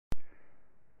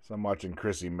So I'm watching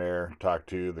Chrissy Mayer talk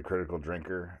to the Critical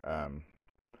Drinker.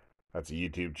 That's a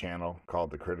YouTube channel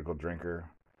called the Critical Drinker.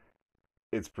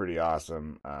 It's pretty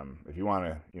awesome. If you want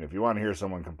to, if you want to hear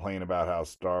someone complain about how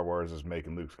Star Wars is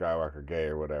making Luke Skywalker gay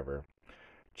or whatever,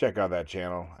 check out that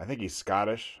channel. I think he's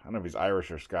Scottish. I don't know if he's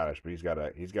Irish or Scottish, but he's got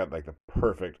like the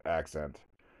perfect accent.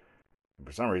 And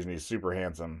for some reason, he's super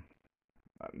handsome.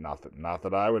 Not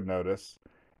that I would notice.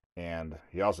 And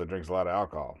he also drinks a lot of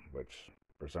alcohol, which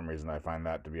for some reason I find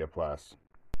that to be a plus.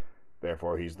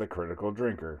 Therefore, he's the critical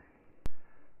drinker.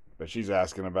 But she's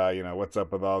asking about, what's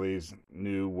up with all these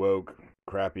new woke,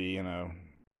 crappy,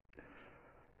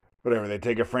 whatever. They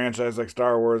take a franchise like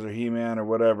Star Wars or He-Man or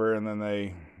whatever, and then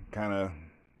they kind of,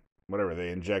 whatever, they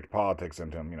inject politics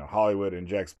into them. Hollywood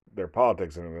injects their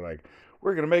politics into them. They're like,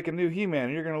 we're going to make a new He-Man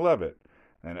and you're going to love it.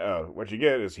 And, what you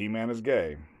get is He-Man is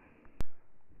gay.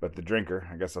 But the drinker,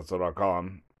 I guess that's what I'll call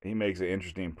him, he makes an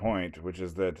interesting point, which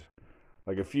is that,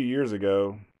 like a few years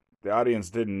ago, the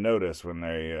audience didn't notice when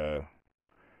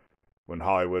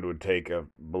Hollywood would take a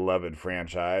beloved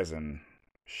franchise and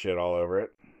shit all over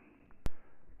it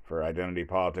for identity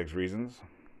politics reasons.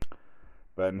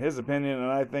 But in his opinion,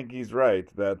 and I think he's right,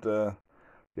 that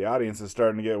the audience is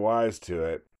starting to get wise to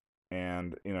it.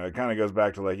 And, it kind of goes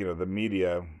back to, the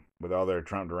media with all their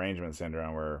Trump derangement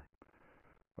syndrome, where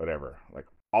whatever, like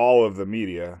all of the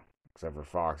media, except for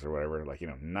Fox or whatever,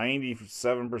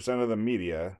 97% of the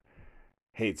media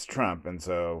hates Trump. And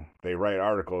so they write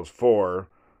articles for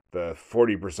the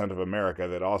 40% of America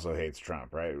that also hates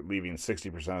Trump, right? Leaving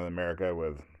 60% of America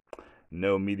with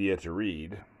no media to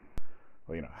read.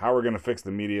 Well, how we're going to fix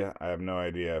the media, I have no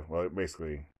idea. Well,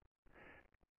 basically,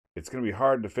 it's going to be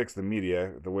hard to fix the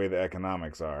media the way the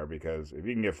economics are, because if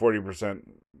you can get 40%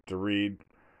 to read,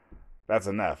 that's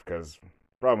enough. Because the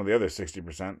problem with the other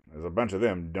 60% is a bunch of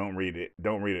them don't read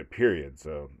it, period.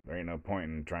 So there ain't no point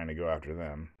in trying to go after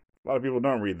them. A lot of people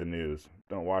don't read the news,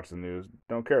 don't watch the news,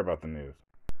 don't care about the news.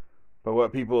 But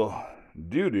what people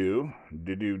do,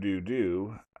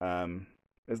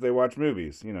 is they watch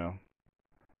movies.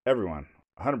 Everyone,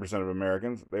 100% of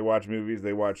Americans, they watch movies,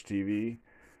 they watch TV,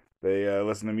 they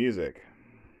listen to music.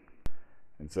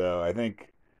 And so I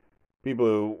think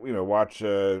people who watch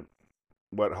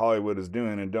what Hollywood is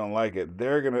doing and don't like it,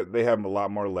 they have a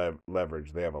lot more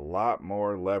leverage. They have a lot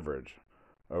more leverage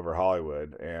over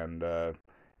Hollywood, and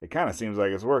it kind of seems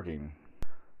like it's working.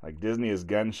 Like, Disney is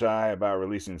gun shy about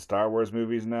releasing Star Wars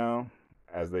movies now,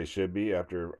 as they should be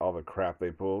after all the crap they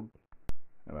pulled.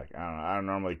 And I don't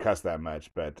normally cuss that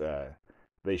much, but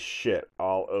they shit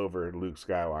all over Luke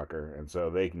Skywalker, and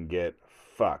so they can get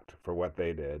fucked for what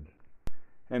they did.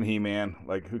 And He-Man,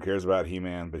 who cares about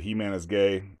He-Man? But He-Man is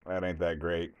gay. That ain't that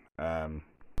great. In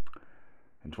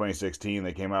 2016,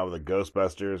 they came out with the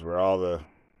Ghostbusters, where all the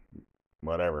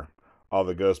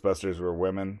Ghostbusters were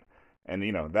women. And,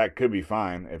 that could be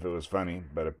fine if it was funny,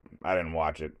 but I didn't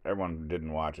watch it. Everyone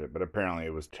didn't watch it, but apparently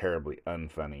it was terribly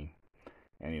unfunny.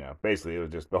 And, basically it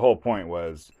was just, the whole point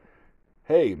was,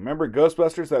 hey, remember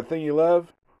Ghostbusters, that thing you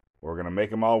love? We're going to make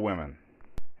them all women.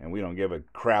 And we don't give a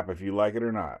crap if you like it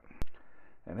or not.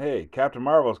 And hey, Captain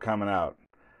Marvel's coming out.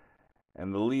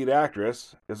 And the lead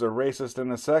actress is a racist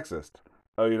and a sexist.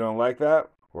 Oh, you don't like that?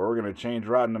 Well, we're going to change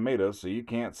Rotten Tomatoes so you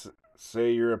can't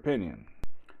say your opinion.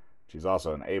 She's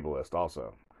also an ableist.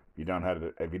 Also, if you don't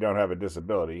have a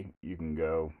disability, you can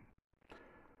go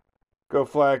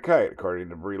fly a kite, according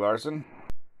to Brie Larson.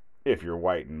 If you're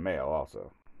white and male,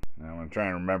 also. Now, I'm going to try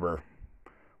and remember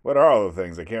what are all the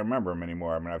things. I can't remember them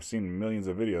anymore. I mean, I've seen millions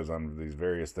of videos on these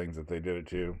various things that they did it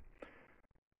to.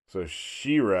 So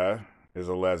She-Ra is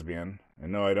a lesbian,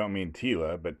 and no, I don't mean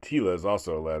Tila, but Tila is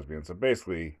also a lesbian. So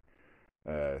basically,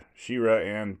 She-Ra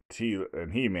and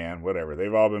He-Man, whatever,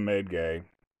 they've all been made gay.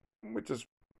 Which is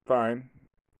fine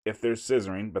if there's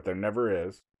scissoring, but there never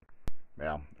is.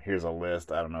 Now, here's a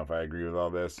list. I don't know if I agree with all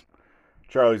this.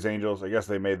 Charlie's Angels, I guess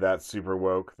they made that super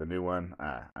woke, the new one.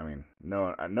 I mean,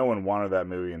 no one wanted that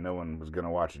movie, and no one was going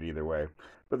to watch it either way.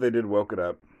 But they did woke it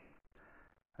up.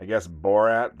 I guess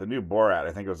Borat, the new Borat,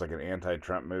 I think it was like an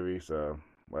anti-Trump movie, so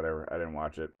whatever. I didn't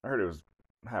watch it. I heard it was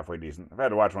halfway decent. If I had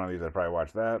to watch one of these, I'd probably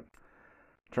watch that.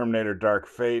 Terminator Dark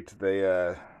Fate,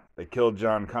 they killed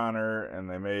John Connor, and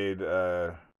they made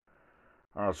Arnold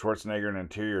Schwarzenegger an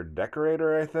interior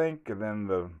decorator, I think. And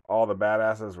then all the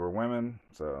badasses were women,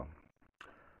 so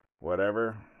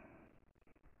whatever.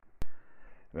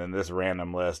 And then this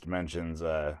random list mentions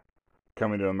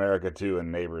Coming to America 2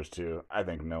 and Neighbors 2. I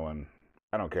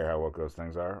don't care how woke those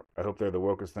things are. I hope they're the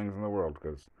wokest things in the world,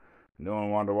 because no one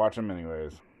wanted to watch them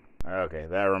anyways. Okay,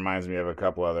 that reminds me of a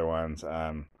couple other ones.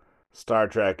 Star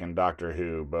Trek and Doctor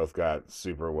Who both got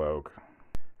super woke.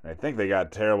 I think they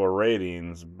got terrible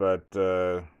ratings, but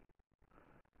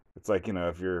it's like,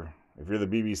 if you're the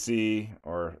BBC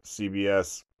or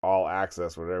CBS All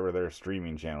Access, whatever their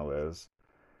streaming channel is,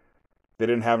 they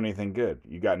didn't have anything good.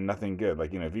 You got nothing good.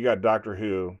 Like, if you got Doctor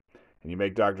Who and you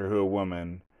make Doctor Who a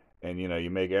woman, and you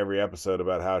make every episode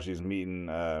about how she's meeting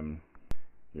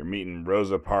you're meeting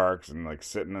Rosa Parks and like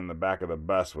sitting in the back of the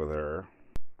bus with her.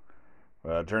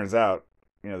 Well, it turns out,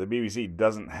 the BBC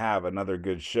doesn't have another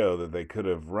good show that they could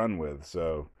have run with.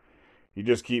 So you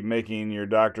just keep making your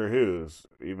Doctor Who's,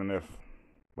 even if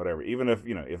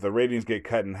if the ratings get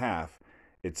cut in half,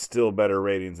 it's still better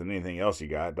ratings than anything else you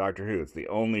got. Doctor Who, it's the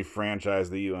only franchise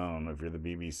that you own if you're the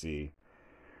BBC.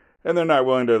 And they're not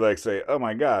willing to like say, "Oh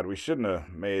my God, we shouldn't have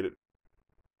made it.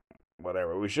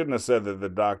 Whatever. We shouldn't have said that the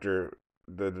Doctor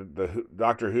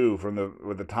Who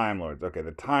with the Time Lords. Okay,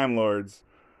 the Time Lords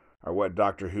are what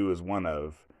Doctor Who is one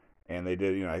of." And they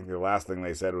did, I think the last thing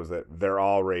they said was that they're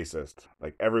all racist.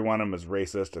 Like, every one of them is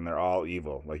racist and they're all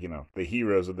evil. Like, the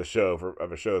heroes of the show,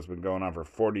 of a show that's been going on for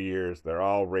 40 years, they're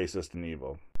all racist and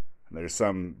evil. And there's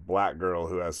some black girl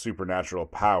who has supernatural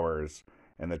powers,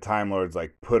 and the Time Lords,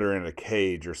 like, put her in a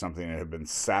cage or something and have been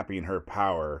sapping her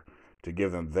power to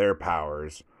give them their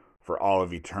powers for all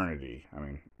of eternity. I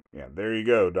mean, yeah, there you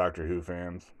go, Doctor Who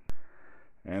fans.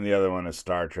 And the other one is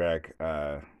Star Trek.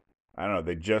 I don't know.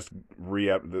 They just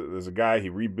re-up. There's a guy, he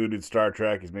rebooted Star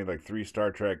Trek. He's made like 3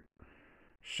 Star Trek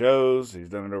shows. He's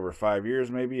done it over 5 years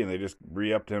maybe, and they just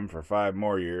re-upped him for 5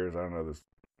 more years. I don't know this.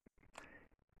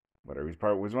 Whatever.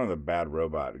 He's one of the bad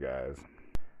robot guys.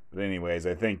 But anyways,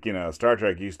 I think, Star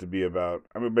Trek used to be about,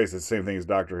 basically the same thing as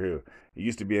Doctor Who. It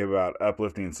used to be about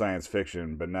uplifting science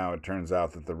fiction, but now it turns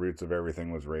out that the roots of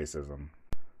everything was racism.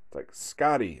 It's like,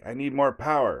 Scotty, I need more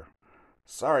power.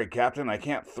 Sorry, Captain, I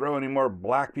can't throw any more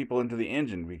black people into the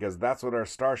engine because that's what our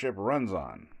starship runs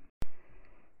on.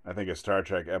 I think a Star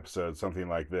Trek episode, something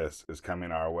like this, is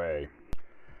coming our way.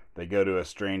 They go to a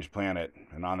strange planet,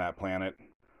 and on that planet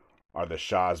are the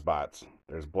Shazbots.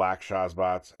 There's black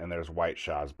Shazbots and there's white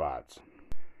Shazbots.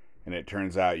 And it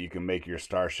turns out you can make your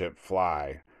starship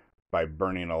fly by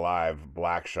burning alive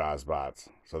black Shazbots.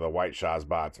 So the white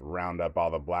Shazbots round up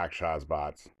all the black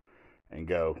Shazbots and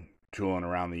go tooling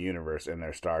around the universe in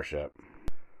their starship.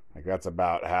 Like, that's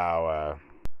about how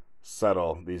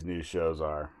subtle these new shows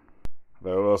are.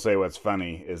 Though I will say what's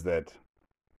funny is that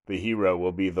the hero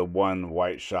will be the one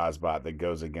white Shazbot that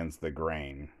goes against the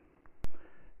grain.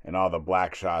 And all the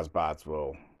black Shazbots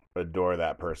will adore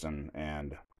that person,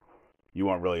 and you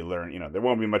won't really learn, there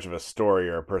won't be much of a story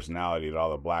or a personality to all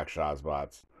the black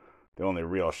Shazbots. The only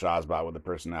real Shazbot with a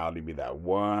personality be that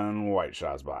one white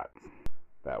Shazbot.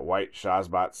 That white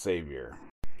Shazbot savior.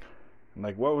 And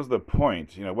like, what was the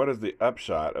point? What is the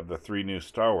upshot of the 3 new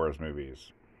Star Wars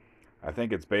movies? I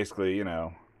think it's basically,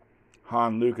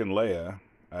 Han, Luke, and Leia.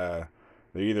 They're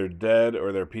either dead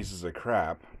or they're pieces of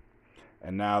crap.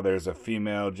 And now there's a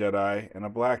female Jedi and a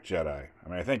black Jedi.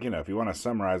 I think, if you want to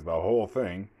summarize the whole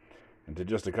thing into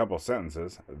just a couple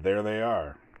sentences, there they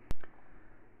are.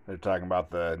 They're talking about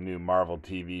the new Marvel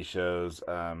TV shows.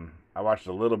 I watched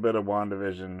a little bit of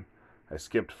WandaVision. I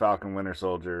skipped Falcon Winter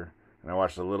Soldier, and I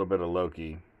watched a little bit of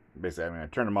Loki. Basically, I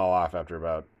turned them all off after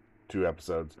about 2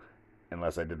 episodes,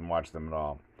 unless I didn't watch them at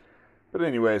all. But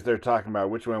anyways, they're talking about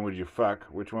which one would you fuck,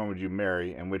 which one would you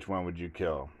marry, and which one would you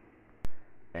kill.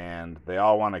 And they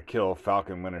all want to kill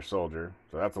Falcon Winter Soldier,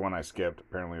 so that's the one I skipped.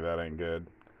 Apparently that ain't good.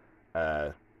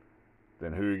 Then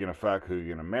who are you going to fuck, who are you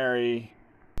going to marry?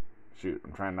 Shoot,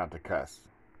 I'm trying not to cuss.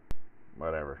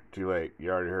 Whatever, too late. You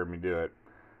already heard me do it.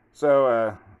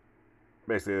 So,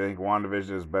 basically, I think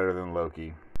WandaVision is better than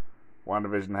Loki.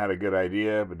 WandaVision had a good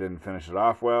idea, but didn't finish it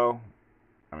off well.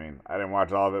 I didn't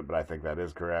watch all of it, but I think that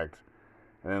is correct.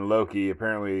 And then Loki,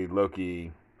 apparently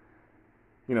Loki,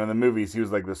 in the movies, he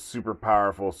was like this super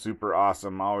powerful, super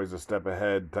awesome, always a step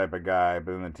ahead type of guy.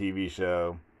 But in the TV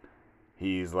show,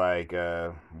 he's like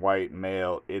a white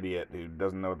male idiot who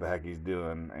doesn't know what the heck he's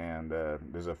doing. And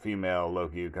there's a female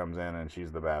Loki who comes in, and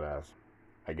she's the badass.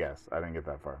 I guess. I didn't get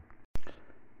that far.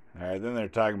 Alright, then they're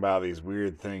talking about these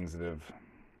weird things that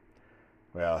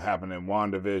have, happened in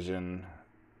WandaVision,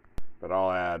 but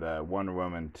I'll add Wonder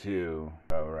Woman 2,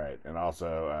 and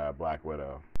also Black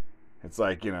Widow. It's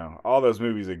like, all those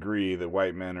movies agree that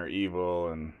white men are evil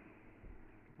and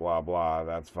blah blah,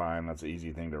 that's fine, that's an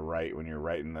easy thing to write when you're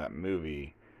writing that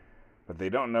movie, but they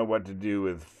don't know what to do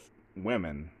with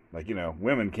women. Like,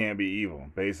 women can't be evil,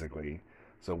 basically,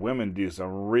 so women do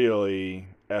some really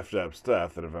effed up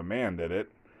stuff that if a man did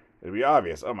it, it'd be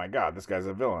obvious. Oh my God, this guy's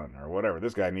a villain or whatever.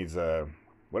 This guy needs to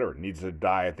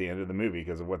die at the end of the movie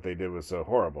because of what they did was so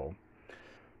horrible.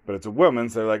 But it's a woman,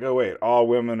 so they're like, oh wait, all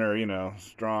women are,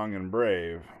 strong and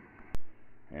brave.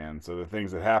 And so the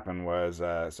things that happened was,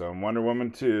 so in Wonder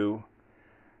Woman 2,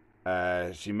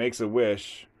 she makes a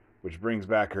wish, which brings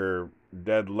back her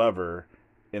dead lover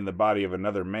in the body of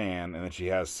another man, and then she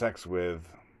has sex with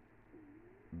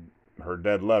her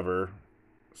dead lover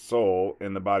soul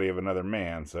in the body of another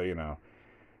man. So,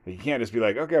 you can't just be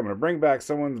like, okay, I'm going to bring back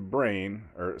someone's brain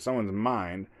or someone's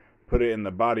mind, put it in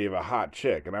the body of a hot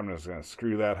chick, and I'm just going to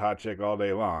screw that hot chick all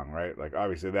day long, right? Like,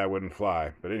 obviously, that wouldn't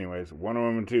fly. But, anyways, Wonder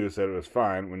Woman 2 said it was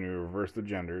fine when you reverse the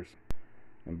genders.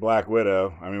 And Black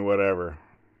Widow, I mean, whatever.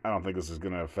 I don't think this is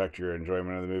going to affect your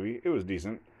enjoyment of the movie. It was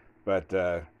decent. But,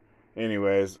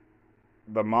 anyways,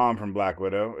 the mom from Black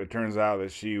Widow, it turns out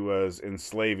that she was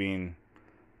enslaving,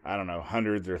 I don't know,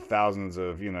 hundreds or thousands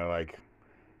of, like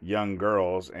young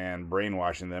girls and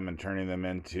brainwashing them and turning them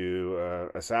into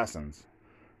assassins.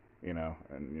 And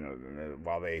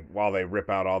while they rip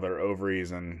out all their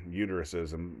ovaries and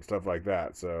uteruses and stuff like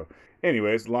that. So,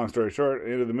 anyways, long story short,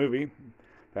 end of the movie,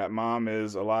 that mom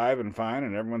is alive and fine,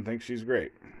 and everyone thinks she's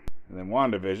great. And then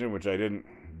WandaVision, which I didn't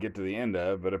get to the end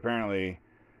of, but apparently,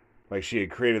 like she had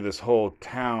created this whole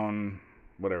town,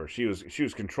 whatever. She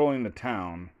was controlling the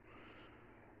town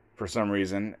for some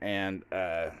reason, and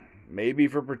maybe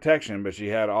for protection, but she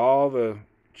had all the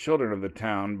children of the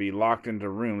town be locked into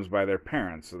rooms by their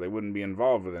parents so they wouldn't be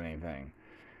involved with anything.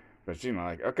 But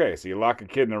like, okay, so you lock a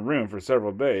kid in a room for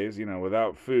several days,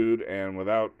 without food and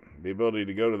without the ability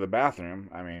to go to the bathroom.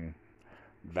 I mean,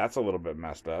 that's a little bit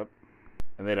messed up.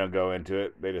 And they don't go into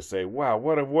it. They just say, wow,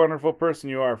 what a wonderful person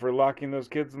you are for locking those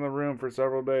kids in the room for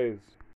several days.